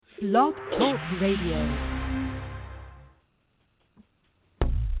Blog Talk Radio.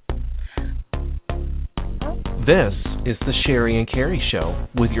 This is the Sherry and Carrie Show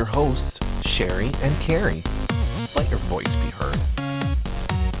with your hosts, Sherry and Carrie. Let your voice be heard.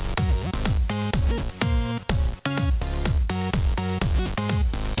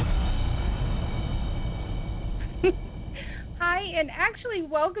 Hi, and actually,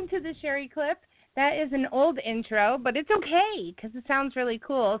 welcome to the Sherry Clip. That is an old intro, but it's okay because it sounds really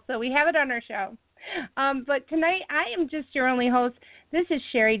cool, so we have it on our show. But tonight, I am just your only host. This is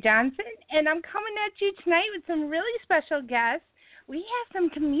Sherry Johnson, and I'm coming at you tonight with some really special guests. We have some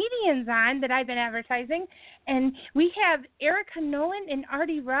comedians on that I've been advertising, and we have Eryca Nolan and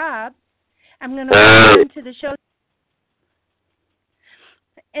Artie Rob. I'm going to welcome them to the show.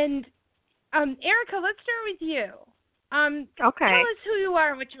 And Eryca, let's start with you. Okay. Tell us who you are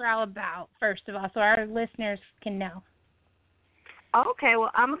and what you're all about, first of all, so our listeners can know. Okay, well,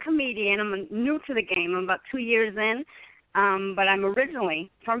 I'm a comedian. I'm new to the game. I'm about 2 years in, but I'm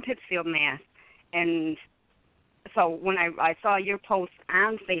originally from Pittsfield, Mass. And so when I saw your post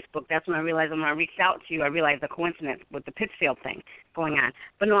on Facebook, that's when I realized when I reached out to you, I realized the coincidence with the Pittsfield thing going on.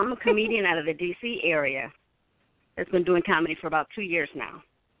 But no, I'm a comedian out of the D.C. area that's been doing comedy for about 2 years now.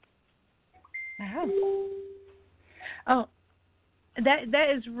 Wow. Oh, that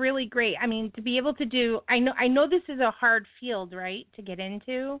is really great. I mean, to be able to do, I know this is a hard field, right, to get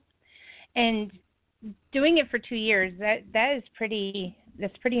into, and doing it for 2 years, that's pretty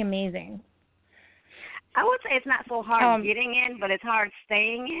amazing. I would say it's not so hard getting in, but it's hard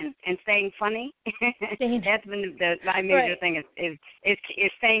staying in and staying funny. That's been my major thing is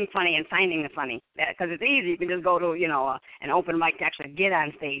staying funny and finding the funny. Because it's easy, you can just go to an open mic to actually get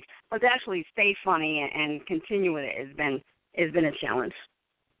on stage, but to actually stay funny and continue with it has been a challenge.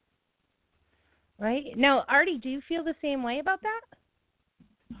 Right now, Artie, do you feel the same way about that?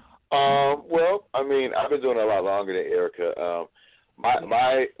 Well, I mean, I've been doing it a lot longer than Eryca.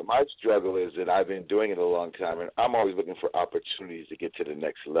 My struggle is that I've been doing it a long time, and I'm always looking for opportunities to get to the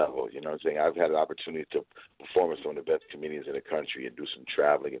next level. You know what I'm saying? I've had an opportunity to perform with some of the best comedians in the country and do some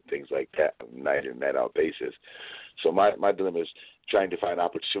traveling and things like that on a night in, night out basis. So my dilemma is trying to find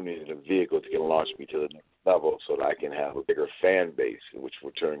opportunity in a vehicle that can launch me to the next level so that I can have a bigger fan base, which will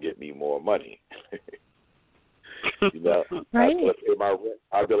in turn get me more money. Right.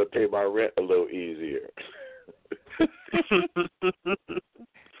 I'll be able to pay my rent a little easier.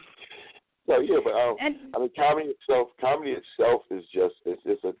 So yeah, but I mean, comedy itself is just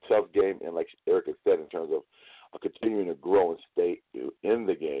it's a tough game, and like Eryca said, in terms of continuing to grow and stay in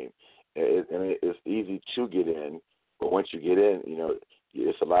the game, it's easy to get in, but once you get in,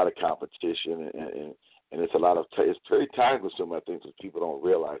 it's a lot of competition and it's a lot of it's very time consuming. I think because people don't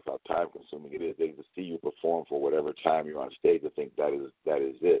realize how time consuming it is. They just see you perform for whatever time you're on stage. They think that is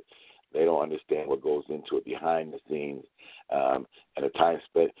it. They don't understand what goes into it behind the scenes, and the time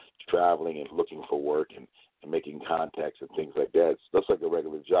spent traveling and looking for work and making contacts and things like that. It's just like a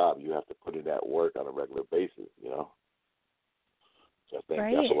regular job. You have to put in that work on a regular basis, So I think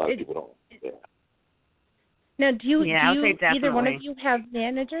that's what a lot of people don't. Yeah. Now, do you either one of you have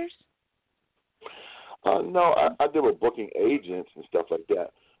managers? No, I deal with booking agents and stuff like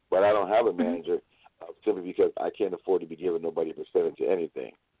that, but I don't have a manager simply because I can't afford to be giving nobody a percentage of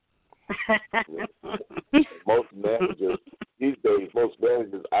anything. Most managers these days,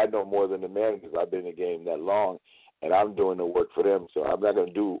 I know more than the managers. I've been in the game that long, and I'm doing the work for them. So I'm not going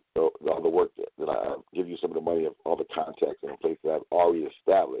to do all the work that I give you some of the money of all the contacts and places I've already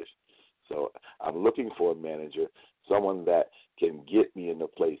established. So I'm looking for a manager, someone that can get me into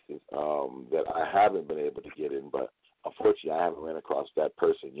places that I haven't been able to get in. But unfortunately, I haven't ran across that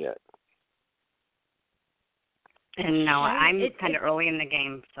person yet. And no, I'm kind of early in the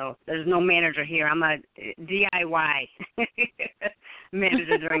game, so there's no manager here. I'm a DIY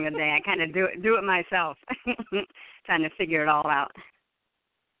manager during the day. I kind of do it myself, trying to figure it all out.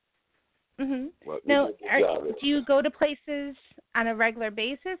 Mm-hmm. Well, now, do you go to places on a regular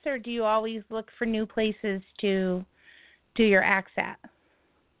basis, or do you always look for new places to do your acts at?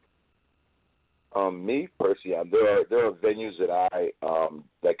 Me personally, there are venues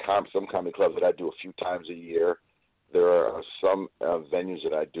that some comedy clubs that I do a few times a year. There are some venues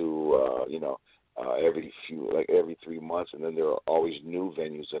that I do, every 3 months, and then there are always new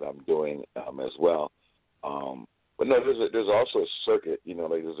venues that I'm doing as well. But no, there's also a circuit,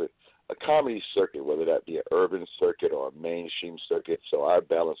 there's a comedy circuit, whether that be an urban circuit or a mainstream circuit. So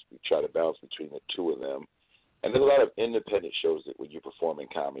we try to balance between the two of them. And there's a lot of independent shows that when you perform in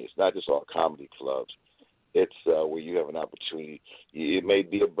comedy, it's not just all comedy clubs. It's where you have an opportunity. It may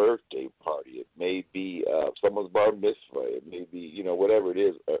be a birthday party. It may be someone's bar mitzvah. It may be, whatever it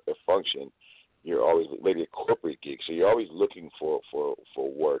is, a function, you're always maybe a corporate gig, so you're always looking for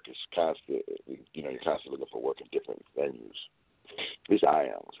work. It's constant, you're constantly looking for work in different venues. At least I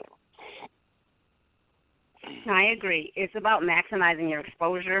am. So. I agree. It's about maximizing your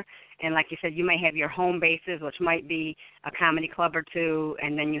exposure, and like you said, you may have your home bases, which might be a comedy club or two,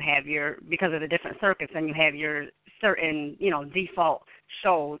 and then you have because of the different circuits, then you have your certain, default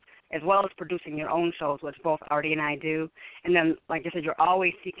shows, as well as producing your own shows, which both Artie and I do. And then, like I said, you're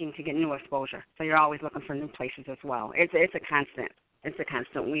always seeking to get new exposure, so you're always looking for new places as well. It's a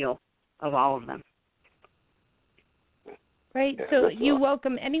constant wheel of all of them. Right. So you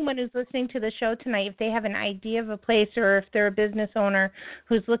welcome anyone who's listening to the show tonight, if they have an idea of a place or if they're a business owner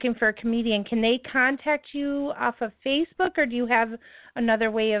who's looking for a comedian, can they contact you off of Facebook, or do you have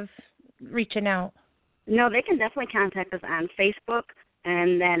another way of reaching out? No, they can definitely contact us on Facebook,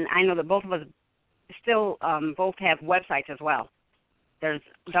 and then I know that both of us still both have websites as well. There's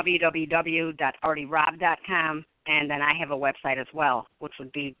www.artierob.com, and then I have a website as well, which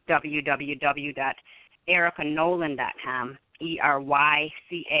would be www.erycanolan.com,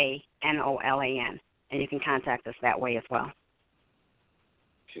 ERYCANOLAN, and you can contact us that way as well.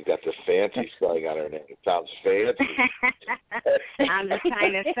 She's got the fancy spelling on her name. It sounds fancy. I'm just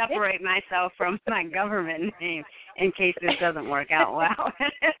trying to separate myself from my government name in case this doesn't work out well.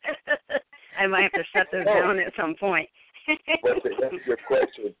 I might have to shut this down at some point. But to answer your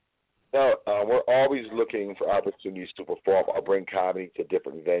question, no, we're always looking for opportunities to perform or bring comedy to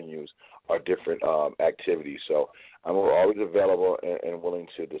different venues or different activities. So we're always available and willing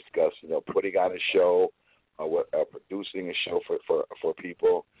to discuss, putting on a show, producing a show for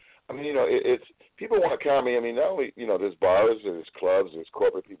people. I mean, it's people want comedy. I mean, not only there's bars, there's clubs, there's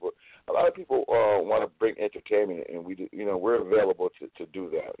corporate people. A lot of people want to bring entertainment, and we're available to do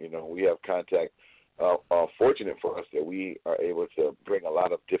that. We have contact. Fortunate for us that we are able to bring a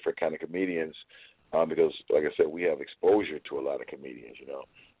lot of different kind of comedians because, like I said, we have exposure to a lot of comedians.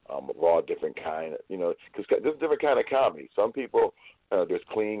 Of all different kind. Because there's different kind of comedy. Some people there's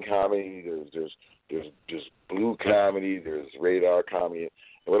clean comedy. There's blue comedy. There's radar comedy.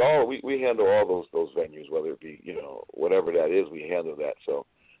 And with all we handle all those venues, whether it be whatever that is, we handle that. So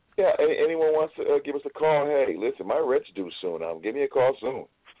yeah, anyone wants to give us a call? Hey, listen, my rent's due soon. Give me a call soon.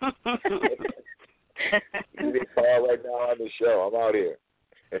 Give me a call right now on the show. I'm out here.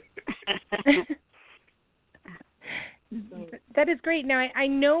 That is great. Now, I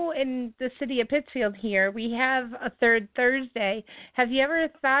know in the city of Pittsfield here, we have a third Thursday. Have you ever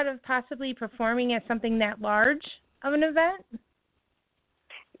thought of possibly performing at something that large of an event?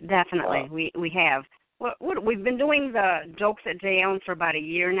 Definitely. We have. We've been doing the Jokes at J. Ellen's for about a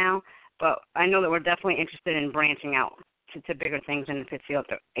year now, but I know that we're definitely interested in branching out to bigger things in the Pittsfield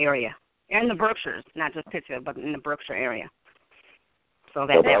area. And the Berkshires, not just Pittsfield, but in the Berkshire area. So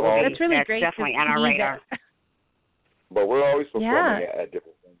that's really great. Definitely on our radar. But we're always performing at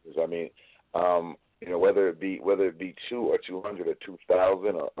different venues. I mean, whether it be 2 or 200 or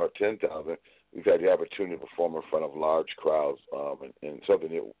 2,000 or 10,000, we've had the opportunity to perform in front of large crowds, and something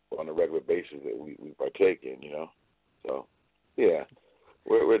that on a regular basis that we partake in. So yeah.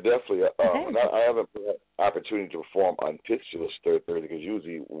 We're definitely. I haven't had the opportunity to perform on Pittsfield's third Thursday because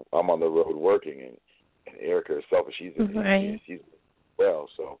usually I'm on the road working, and Eryca herself, she's well.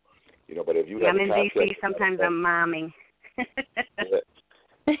 So, but if you have I'm in DC, sometimes I'm momming.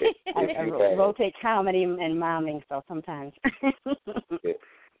 I rotate comedy and momming, so sometimes.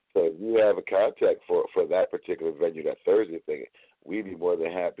 So if you have a contact for that particular venue, that Thursday thing, we'd be more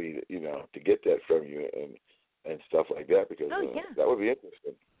than happy, to get that from you and stuff like that because that would be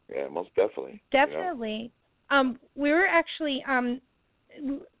interesting. Yeah, most definitely. Definitely. We were actually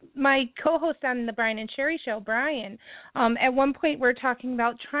my co-host on the Brian and Sherry show, Brian. At one point, we're talking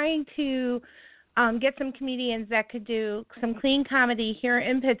about trying to get some comedians that could do some clean comedy here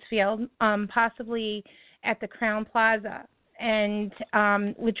in Pittsfield, possibly at the Crown Plaza, and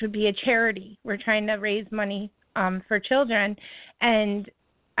which would be a charity. We're trying to raise money for children, and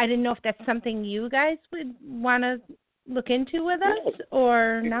I didn't know if that's something you guys would want to look into with us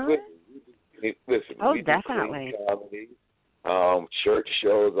or not. Listen, we definitely. Comedy, church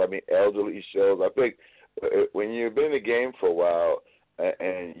shows, elderly shows. I think when you've been in the game for a while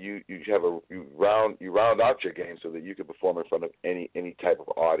and you round out your game so that you can perform in front of any type of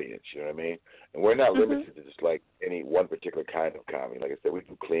audience, you know what I mean? And we're not limited to just like any one particular kind of comedy. Like I said, we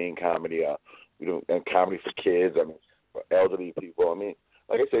do clean comedy, we do comedy for kids, for elderly people.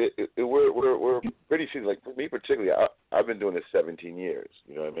 Like I said, we're pretty seasoned. Like for me particularly, I've been doing this 17 years.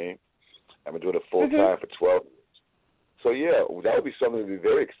 You know what I mean? I've been doing it full time for 12 years. So yeah, that would be something that would be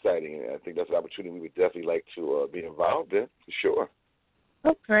very exciting, and I think that's an opportunity we would definitely like to be involved in for sure.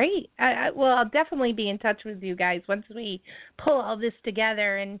 Oh, great. Well, I'll definitely be in touch with you guys once we pull all this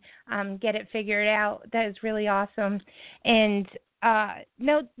together and get it figured out. That is really awesome. And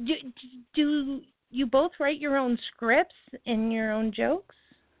now, do you both write your own scripts and your own jokes?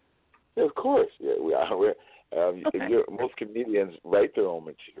 Yeah, of course. Yeah, Okay. Most comedians write their own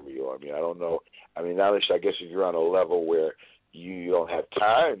material. I mean, I don't know. I mean, now I guess if you're on a level where you don't have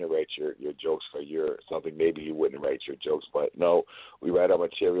time to write your jokes for something, maybe you wouldn't write your jokes. But no, we write our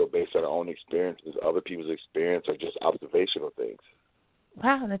material based on our own experiences, other people's experience, or just observational things.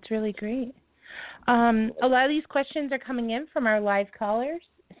 Wow, that's really great. A lot of these questions are coming in from our live callers,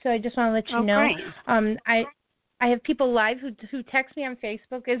 so I just want to let you know. Great. I have people live who text me on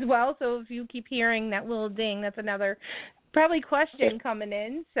Facebook as well, so if you keep hearing that little ding, that's another probably question coming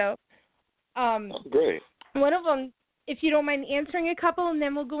in. So, Great. One of them, if you don't mind answering a couple, and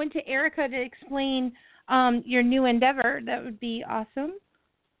then we'll go into Eryca to explain your new endeavor. That would be awesome.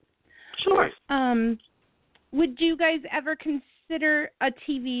 Sure. Would you guys ever consider a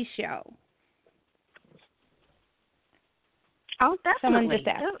TV show? Oh, Someone definitely. just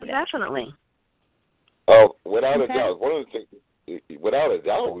asked. Definitely. Oh, without Okay. a doubt. One of the things, without a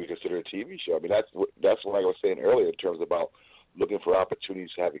doubt, we consider a TV show. I mean, that's what I was saying earlier in terms about looking for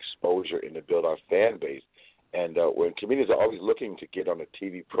opportunities to have exposure and to build our fan base. And when comedians are always looking to get on a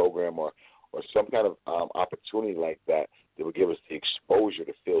TV program or some kind of opportunity like that would give us the exposure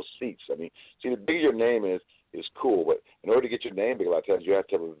to fill seats. I mean, see, the bigger your name is cool, but in order to get your name big, a lot of times you have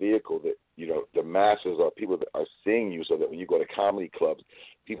to have a vehicle that, the masses or people that are seeing you, so that when you go to comedy clubs,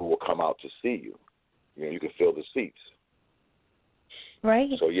 people will come out to see you. You can fill the seats. Right.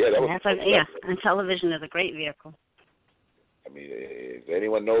 So, yeah, and television is a great vehicle. I mean, if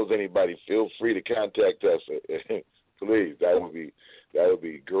anyone knows anybody, feel free to contact us. Please, that would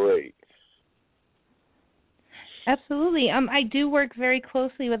be great. Absolutely. I do work very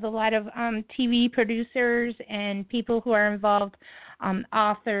closely with a lot of TV producers and people who are involved,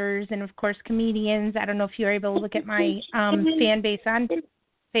 authors, and of course comedians. I don't know if you're able to look at my fan base on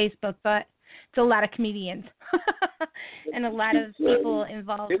Facebook, but it's a lot of comedians and a lot of people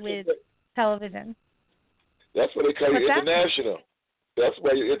involved with television. That's what they call you international. That's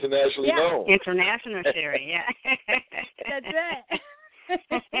why you're internationally known. International, Sherry, yeah. That's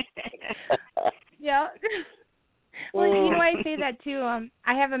it. Yeah. Well, I say that too.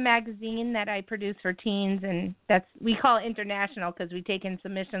 I have a magazine that I produce for teens, and we call it international because we take in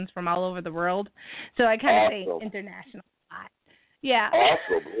submissions from all over the world. So I kind of say international a lot. Yeah.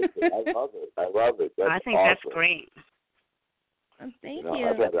 Awesome. I love it. I think awesome. That's great. Thank you.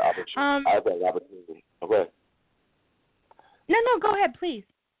 I've had the opportunity. Okay. No, go ahead, please.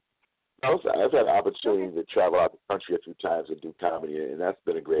 I've had the opportunity to travel out the country a few times and do comedy, and that's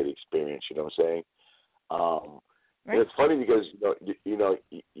been a great experience. You know what I'm saying? Right. And it's funny because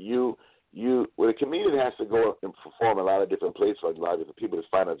when a comedian has to go and perform a lot of different places for a lot of different people to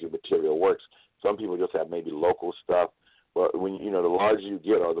find out if your material works. Some people just have maybe local stuff, but when the larger you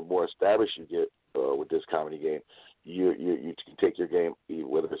get or the more established you get with this comedy game, you can take your game,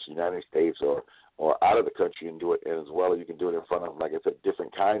 whether it's the United States or out of the country, and do it, and as well as you can do it in front of, like I said,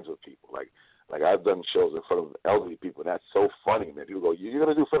 different kinds of people. Like I've done shows in front of elderly people, and that's so funny, man. People go, "You're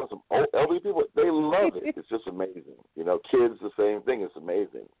gonna do in front of some old elderly people?" They love it. It's just amazing. Kids, the same thing. It's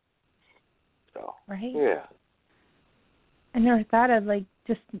amazing. So, right. Yeah. I never thought of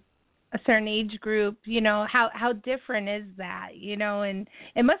just a certain age group. How different is that? And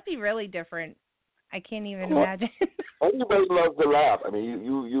it must be really different. I can't even imagine. Everybody loves to laugh. I mean,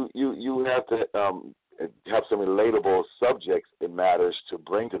 you have to have some relatable subjects and matters to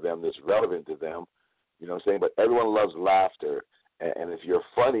bring to them that's relevant to them. You know what I'm saying? But everyone loves laughter, and if you're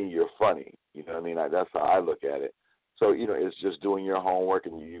funny, you're funny. You know what I mean? That's how I look at it. So, it's just doing your homework,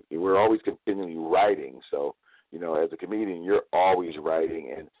 and we're always continually writing. So, as a comedian, you're always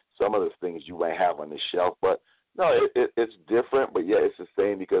writing, and some of the things you might have on the shelf, but no, it's different, but yeah, it's the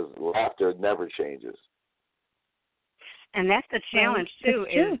same because laughter never changes. And that's the challenge too,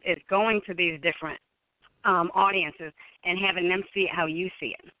 is going to these different audiences and having them see it how you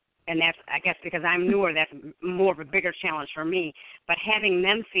see it. And that's, I guess, because I'm newer, that's more of a bigger challenge for me. But having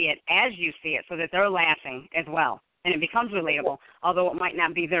them see it as you see it, so that they're laughing as well, and it becomes relatable, although it might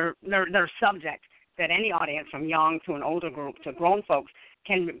not be their subject. That any audience, from young to an older group to grown folks,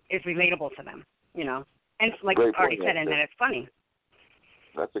 is relatable to them. And like Artie said, and that it's funny.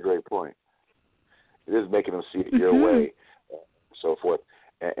 That's a great point. It is making them see it your way, so forth.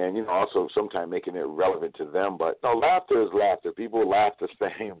 And also sometimes making it relevant to them. But no, laughter is laughter. People laugh the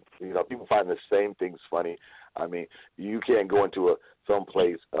same. People find the same things funny. I mean, you can't go into some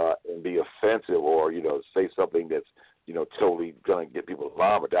place and be offensive or, say something totally going to get people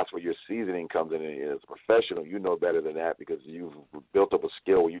alarmed, but that's where your seasoning comes in. And as a professional, you know better than that because you've built up a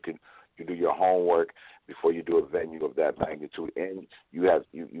skill where you do your homework before you do a venue of that magnitude, and you have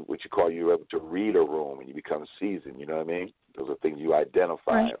you're able to read a room and you become seasoned. You know what I mean? Those are things you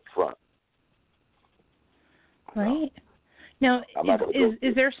identify up front. Right. Now,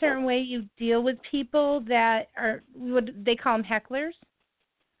 is there a certain way you deal with people that are, what they call them hecklers?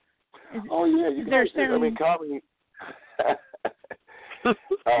 Comedy.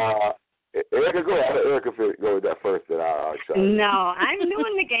 Eryca, go ahead. Eryca, go with that first, then I'll try. No, I'm new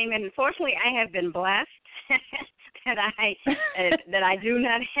in the game, and unfortunately, I have been blessed that I do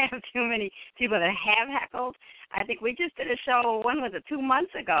not have too many people that have heckled. I think we just did a show. When was it? 2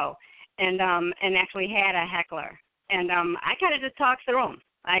 months ago, and actually had a heckler, and I kind of just talked through him.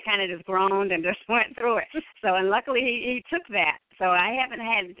 I kind of just groaned and just went through it. So, and luckily he took that. So I haven't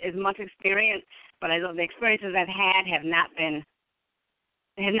had as much experience, but the experiences I've had have not been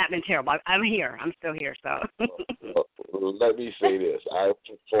terrible. I'm here. I'm still here. So. Let me say this: I've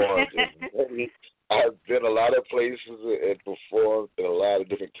performed. I've been a lot of places and performed in a lot of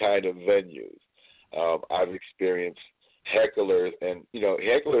different kind of venues. I've experienced hecklers, and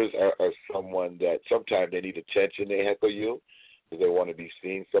hecklers are someone that sometimes they need attention. They heckle you because they want to be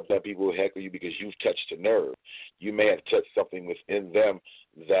seen. Sometimes people will heckle you because you've touched a nerve. You may have touched something within them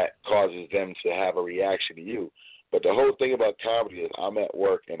that causes them to have a reaction to you. But the whole thing about comedy is I'm at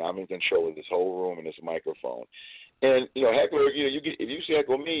work and I'm in control of this whole room and this microphone. And heckler, if you say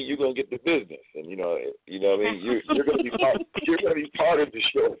heckle me, you're gonna get the business, and what I mean. You're gonna be part of the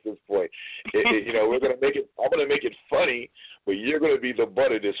show at this point. We're gonna make it. I'm gonna make it funny, but you're gonna be the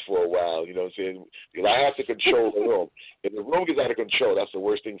butt of this for a while. You know what I'm saying? Because I have to control the room. If the room gets out of control, that's the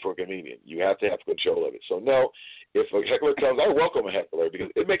worst thing for a comedian. You have to have control of it. So no, if a heckler comes, I welcome a heckler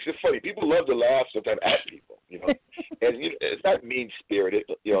because it makes it funny. People love to laugh sometimes at people. And it's not mean-spirited,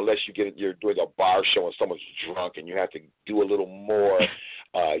 unless you're doing a bar show and someone's drunk and you have to do a little more.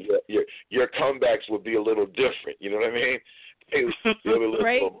 Your comebacks would be a little different. You know what I mean? They'll be a little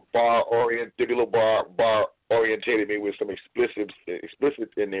right. bar orientated, maybe with some explicit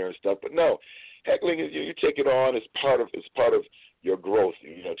in there and stuff. But no, heckling is you take it on. It's part of your growth.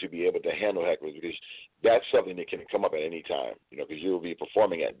 To be able to handle hecklers because that's something that can come up at any time. Because you'll be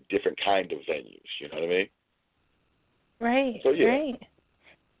performing at different kind of venues. You know what I mean? Right. So, yeah. Right.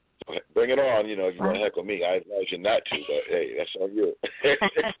 So bring it on. If you want to heckle me, I advise you not to. But hey, that's on you.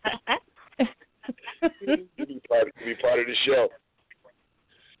 to be part of the show.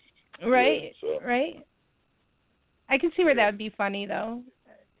 Right. Yeah, so. Right. I can see where that would be funny though.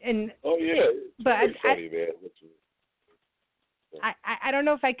 And but it's funny, man. I don't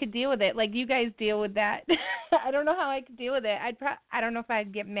know if I could deal with it. Like you guys deal with that. I don't know how I could deal with it. I don't know if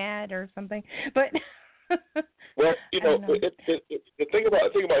I'd get mad or something. But well, the thing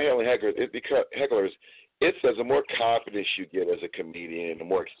about handling hecklers, it's as the more confidence you get as a comedian, the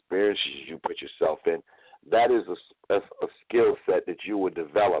more experience you put yourself in, that is a skill set that you will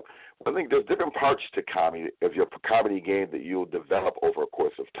develop. I think there's different parts to comedy of your comedy game that you'll develop over a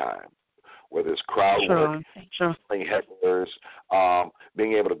course of time. Whether it's crowd work, playing hecklers,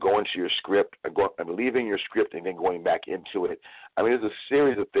 being able to go into your script, leaving your script and then going back into it. I mean, there's a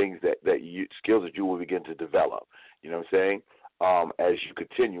series of things skills that you will begin to develop. You know what I'm saying? As you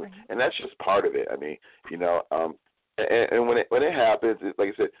continue, and that's just part of it. I mean, and when it happens, like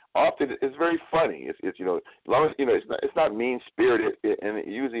I said, often it's very funny. It's as long as it's not mean spirited, and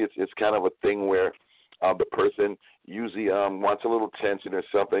usually it's kind of a thing where the person usually wants a little tension or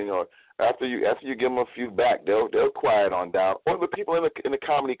something, or after you give them a few back, they'll quiet on down. Or the people in the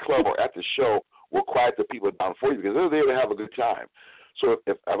comedy club or at the show will quiet the people down for you because they're there to have a good time. So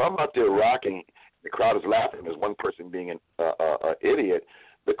if I'm out there rocking, the crowd is laughing. There's one person being an idiot.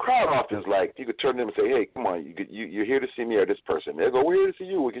 The crowd often is like, you could turn to them and say, hey, come on, you're here to see me or this person. They'll go, we're here to see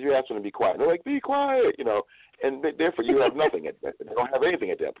you because you asked them to be quiet. And they're like, be quiet, and therefore you have nothing at that. They don't have anything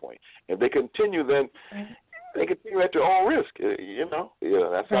at that point. If they continue, then they continue at their own risk.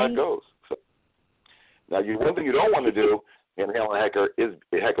 That's how it goes. So, now, one thing you don't want to do in handling a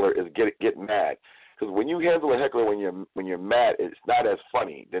heckler is get mad. Because when you handle a heckler when you're mad, it's not as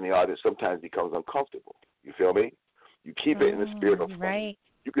funny. Then the audience sometimes becomes uncomfortable. You feel me? You keep it in the spirit of funny. Right.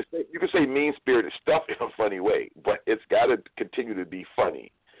 You could say mean-spirited stuff in a funny way, but it's got to continue to be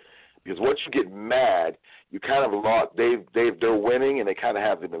funny. Because once you get mad, you kind of lost. They're winning, and they kind of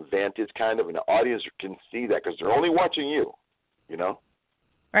have an advantage, kind of, and the audience can see that because they're only watching you.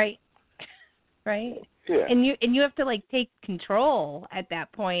 Right. Right. Yeah. And you have to take control at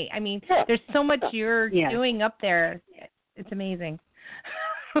that point. I mean, there's so much you're doing up there. It's amazing.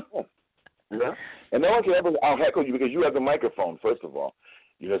 Yeah, and no one can ever out-heckle you because you have the microphone, first of all.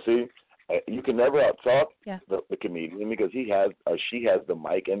 You know, see, you can never out-talk the comedian because he has or she has the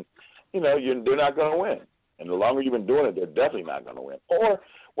mic, and, you know, they're not going to win. And the longer you've been doing it, they're definitely not going to win. Or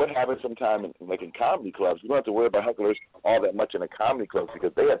what happens sometimes, like in comedy clubs, you don't have to worry about hecklers all that much in the comedy clubs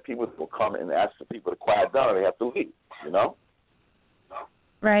because they have people who will come and ask the people to quiet down and they have to leave, you know?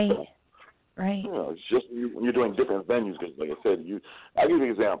 Right. So, right. You know, it's just when you're doing different venues, because like I said, I'll give you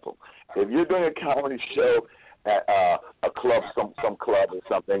an example. If you're doing a comedy show at a club, some club or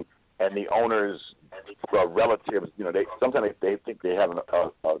something, and the owners, relatives, you know, sometimes they think they have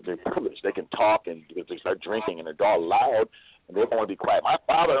they're privileged. They can talk and they start drinking and they're all loud and they don't want to be quiet. My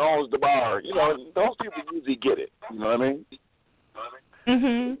father owns the bar. You know, those people usually get it. You know what I mean?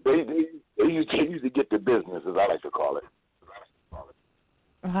 Mhm. They usually get the business, as I like to call it.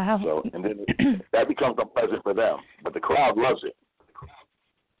 Wow. So, and then that becomes unpleasant for them, but the crowd loves it.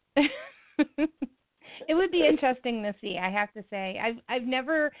 It would be interesting to see, I have to say. I've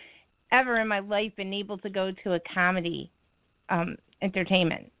never, ever in my life been able to go to a comedy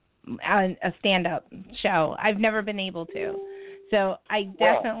entertainment, a stand-up show. I've never been able to. So I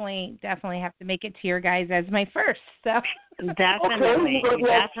definitely have to make it to your guys as my first. So Definitely. Okay, You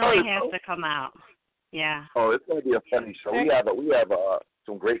definitely have to come out. Yeah. Oh, it's going to be a funny show. We have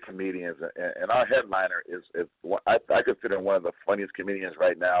some great comedians, and our headliner is I consider one of the funniest comedians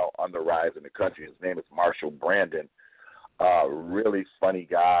right now on the rise in the country. His name is Marshall Brandon. Really funny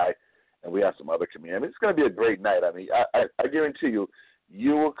guy, and we have some other comedians. I mean, it's going to be a great night. I mean, I guarantee you,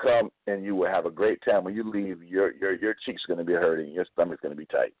 you will come and you will have a great time. When you leave, your cheeks are going to be hurting, your stomach's going to be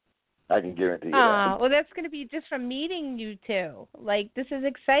tight. I can guarantee you that. Well, that's going to be just from meeting you two. Like, this is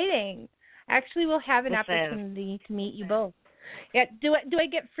exciting. Actually, we'll have an opportunity to meet you both. Yeah. Do I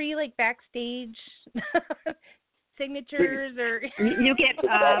get free, like, backstage signatures or? You get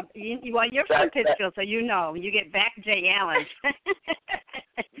well, you're from Pittsfield, so you know you get back Jay Allen.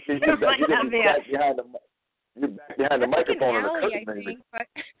 You're back behind the microphone in the alley, curtain. I think, but...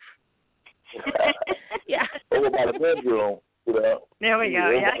 Yeah. Over by the bedroom. You know, there we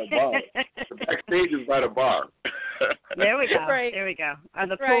go. Yeah. The backstage is by the bar. There we go. Right. There we go. On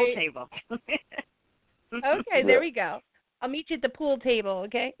the pool table. Okay, there we go. I'll meet you at the pool table,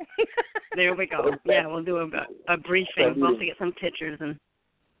 okay? There we go. Yeah, we'll do a briefing. We'll also get some pictures and.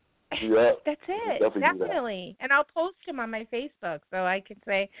 Yeah. That's it. Definitely. And I'll post them on my Facebook so I can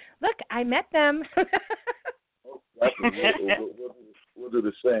say, look, I met them. We'll do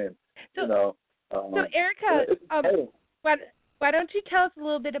the same. So, you know, so Eryca, why don't you tell us a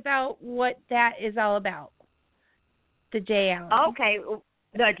little bit about what that is all about? The Jay Allen. Okay.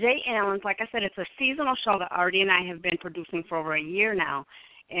 The Jay Allen's, like I said, it's a seasonal show that Artie and I have been producing for over a year now.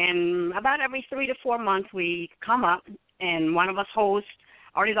 And about every 3 to 4 months we come up and one of us hosts.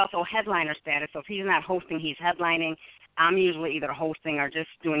 Artie's also headliner status, so if he's not hosting, he's headlining. I'm usually either hosting or just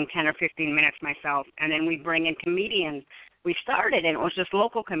doing 10 or 15 minutes myself. And then we bring in comedians. We started, and it was just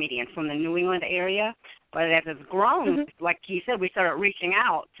local comedians from the New England area. But as it's grown, like he said, we started reaching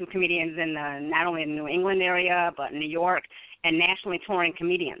out to comedians in not only in the New England area, but New York, and nationally touring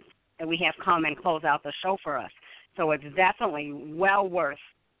comedians that we have come and close out the show for us. So it's definitely well worth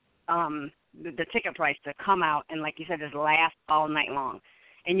the ticket price to come out and, like you said, just last all night long.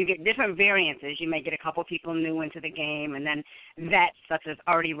 And you get different variances. You may get a couple people new into the game, and then vets such as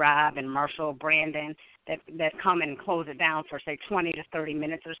Artie Rob and Marshall Brandon that come and close it down for, say, 20 to 30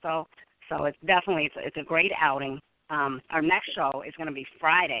 minutes or so. So it's definitely it's a great outing. Our next show is going to be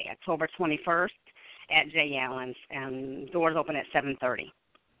Friday, October 21st at Jay Allen's, and doors open at 7:30.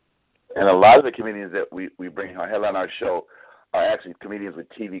 And a lot of the comedians that we bring headline our show are actually comedians with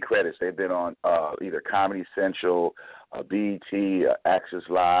TV credits. They've been on either Comedy Central, BET, Access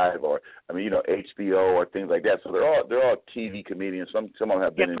Live, or HBO or things like that. So they're all TV comedians. Some of them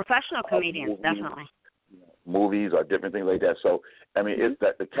have been in professional comedians, movies, definitely. Movies or different things like that. So I mean, it's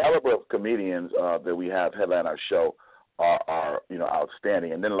that the caliber of comedians that we have headline our show are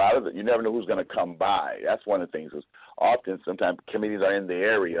outstanding. And then a lot of you never know who's going to come by. That's one of the things. Is often sometimes comedians are in the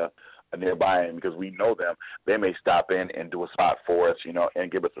area nearby, and because we know them, they may stop in and do a spot for us, and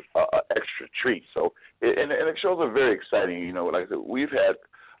give us a extra treat. So, and the shows are very exciting. Like I said, we've had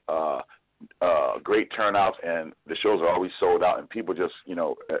great turnouts, and the shows are always sold out, and people just,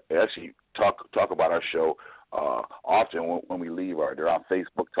 actually talk about our show often when we leave, or they're on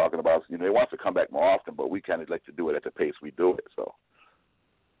Facebook talking about us. They want us to come back more often, but we kind of like to do it at the pace we do it. So.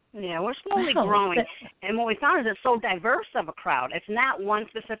 Yeah, we're slowly growing, and what we found is it's so diverse of a crowd. It's not one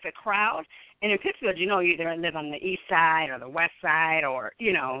specific crowd. And in Pittsfield, you either live on the east side or the west side, or,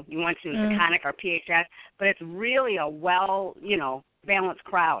 you went to Taconic or PHS, but it's really a balanced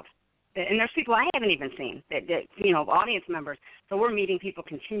crowd. And there's people I haven't even seen, that audience members. So we're meeting people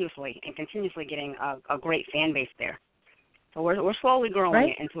continuously and continuously getting a great fan base there. So we're slowly growing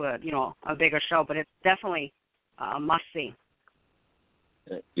it into a bigger show, but it's definitely a must-see.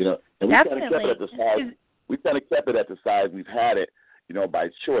 And we kind of kept it at the size. We kind of kept it at the size we've had it, by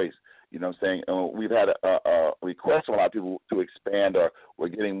choice. You know what I'm saying? We've had a request from a lot of people to expand, or we're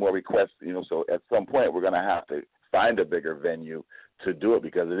getting more requests, so at some point we're going to have to find a bigger venue to do it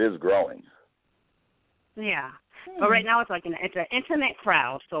because it is growing. Yeah. But right now it's it's an intimate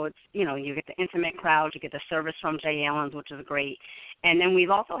crowd, so it's, you get the intimate crowd, you get the service from Jay Allen's, which is great. And then we've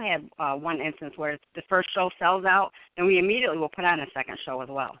also had one instance where the first show sells out, and we immediately will put on a second show as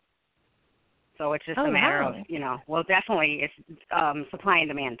well. So it's just a matter of, definitely it's supply and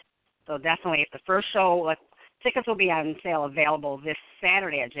demand. So definitely if the first show, tickets will be on sale available this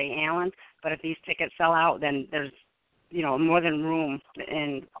Saturday at Jay Allen's, but if these tickets sell out, then there's, more than room,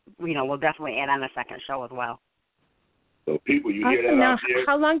 and, we'll definitely add on a second show as well. So people, you hear that now, out there?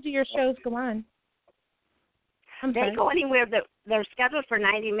 how long do your shows go on? They go anywhere. They're scheduled for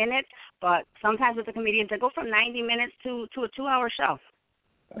 90 minutes, but sometimes with the comedians, they go from 90 minutes to a 2-hour show.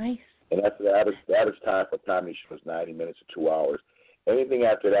 Nice. And that's the average time for comedy shows, 90 minutes to 2 hours. Anything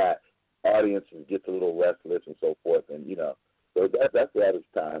after that, audiences get a little restless and so forth, and, so that's the average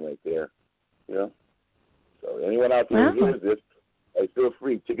time right there, So anyone out there who hears this, hey, feel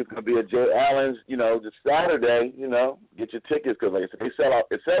free. Tickets going to be at Jay Allen's, this Saturday, get your tickets because, like I said,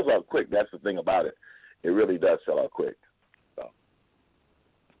 it sells out quick. That's the thing about it. It really does sell out quick. So.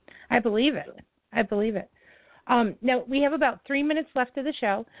 I believe it. Now, we have about 3 minutes left of the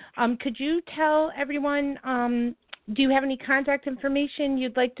show. Could you tell everyone, do you have any contact information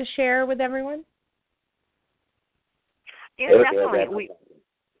you'd like to share with everyone? Yeah, definitely.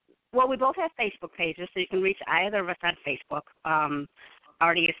 We both have Facebook pages, so you can reach either of us on Facebook.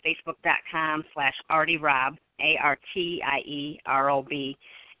 Artie is facebook.com/Artie Rob, ARTIEROB,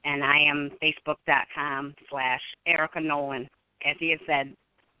 and I am facebook.com/Eryca Nolan. As he had said,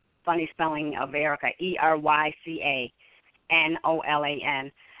 funny spelling of Eryca,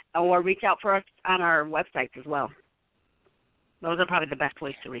 ERYCANOLAN. Or reach out for us on our websites as well. Those are probably the best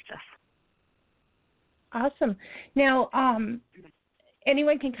ways to reach us. Awesome. Now,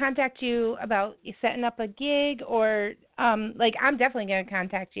 anyone can contact you about setting up a gig, or I'm definitely going to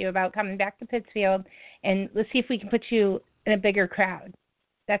contact you about coming back to Pittsfield, and let's see if we can put you in a bigger crowd.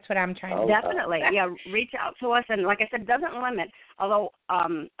 That's what I'm trying to do. Definitely. Yeah, reach out to us, and like I said, doesn't limit. Although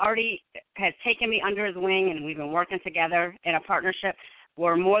Artie has taken me under his wing, and we've been working together in a partnership,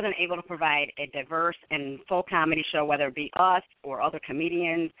 we're more than able to provide a diverse and full comedy show, whether it be us or other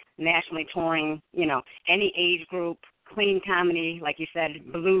comedians, nationally touring, any age group, clean comedy, like you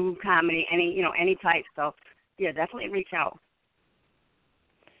said, blue comedy, any type. So, yeah, definitely reach out.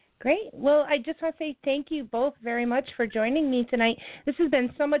 Great. Well, I just want to say thank you both very much for joining me tonight. This has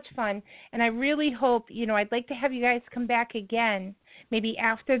been so much fun, and I really hope, I'd like to have you guys come back again, maybe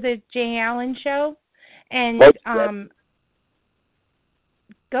after the Jay Allen show. And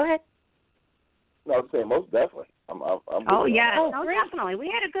go ahead. No, I'm saying most definitely. I'm definitely.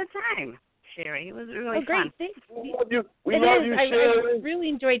 We had a good time, Sherry. It was really great. fun. Thanks. We love you, Sherry. I really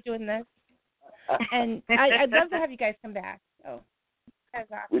enjoyed doing this, and I'd love to have you guys come back. So.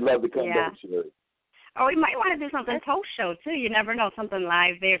 Awesome. We'd love to come back, Sherry. Oh, we might want to do something post-show, too. You never know, something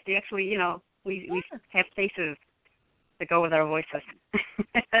live there. If you actually, we have faces to go with our voices.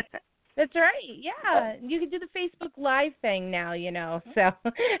 That's right, yeah. You can do the Facebook Live thing now, so.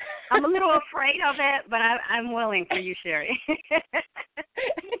 I'm a little afraid of it, but I'm willing for you, Sherry.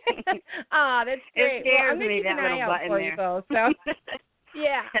 That's great. It scares I'm going to keep an eye out for you both. So.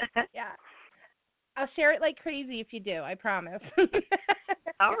 Yeah. I'll share it like crazy if you do, I promise.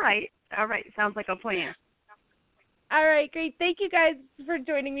 All right. Sounds like a plan. All right, great. Thank you guys for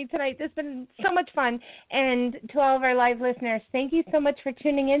joining me tonight. This has been so much fun. And to all of our live listeners, thank you so much for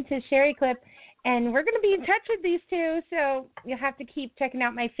tuning in to Sherry Clip. And we're going to be in touch with these two, so you'll have to keep checking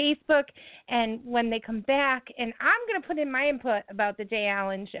out my Facebook. And when they come back, and I'm going to put in my input about the Jay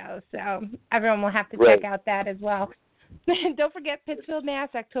Allen show, so everyone will have to check out that as well. Don't forget, Pittsfield,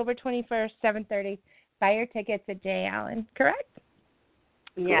 Mass., October 21st, 7:30. Buy your tickets at Jay Allen, correct?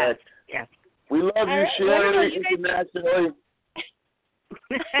 Yes. We love you, Sherry, internationally.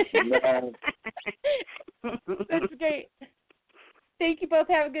 That's great. Thank you both.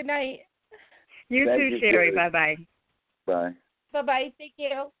 Have a good night. You too, Sherry. Bye-bye. Bye. Bye-bye. Thank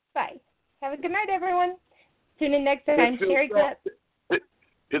you. Bye. Have a good night, everyone. Tune in next time. Sherry Clip.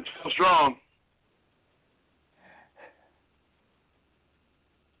 It's so strong.